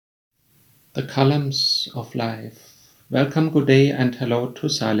The columns of life. Welcome, good day, and hello to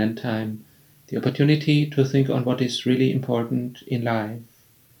Silent Time, the opportunity to think on what is really important in life.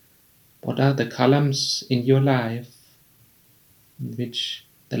 What are the columns in your life in which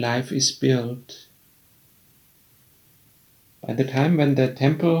the life is built? By the time when the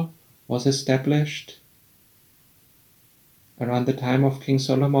temple was established, around the time of King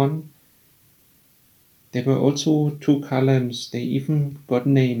Solomon, there were also two columns. They even got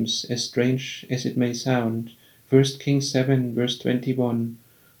names, as strange as it may sound. 1 Kings 7, verse 21.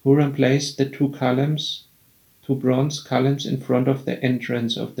 Huram placed the two bronze columns in front of the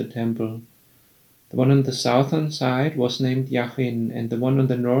entrance of the temple. The one on the southern side was named Yachin, and the one on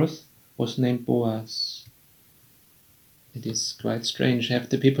the north was named Boaz. It is quite strange. Have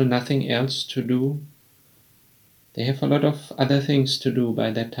the people nothing else to do? They have a lot of other things to do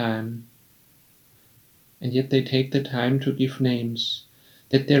by that time. And yet they take the time to give names.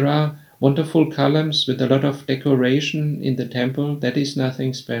 That there are wonderful columns with a lot of decoration in the temple, that is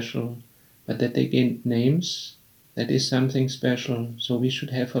nothing special. But that they gained names, that is something special. So we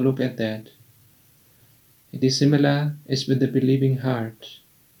should have a look at that. It is similar as with the believing heart.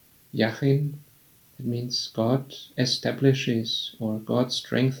 Yachin, that means God establishes or God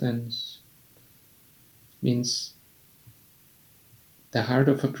strengthens. Means the heart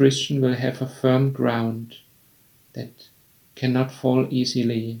of a Christian will have a firm ground that cannot fall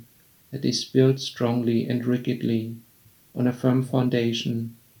easily, that is built strongly and rigidly on a firm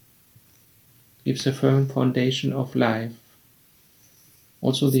foundation, gives a firm foundation of life.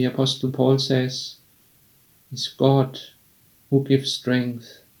 Also the Apostle Paul says, it's God who gives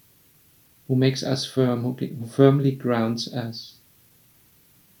strength, who makes us firm, who firmly grounds us,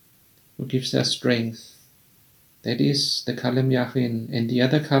 who gives us strength. That is the column Yachin. And the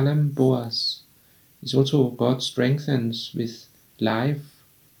other column, Boaz, is also God strengthens with life,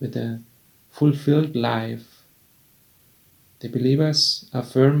 with a fulfilled life. The believers are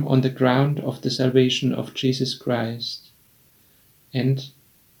firm on the ground of the salvation of Jesus Christ, and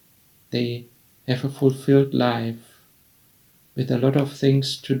they have a fulfilled life with a lot of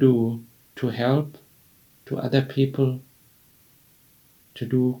things to do, to help to other people, to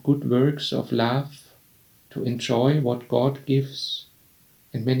do good works of love, to enjoy what God gives,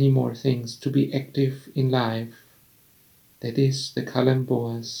 and many more things, to be active in life. That is the column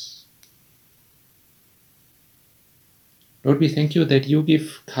Boaz. Lord, we thank you that you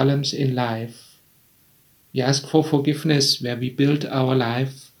give columns in life. We ask for forgiveness where we build our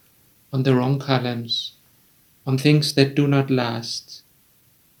life on the wrong columns, on things that do not last.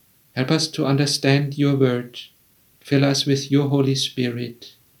 Help us to understand your word. Fill us with your Holy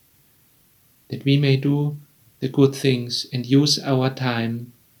Spirit, that we may do the good things and use our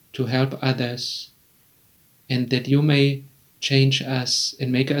time to help others, and that you may change us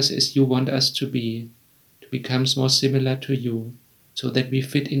and make us as you want us to become more similar to you, so that we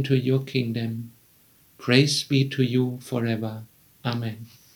fit into your kingdom. Praise be to you forever. Amen.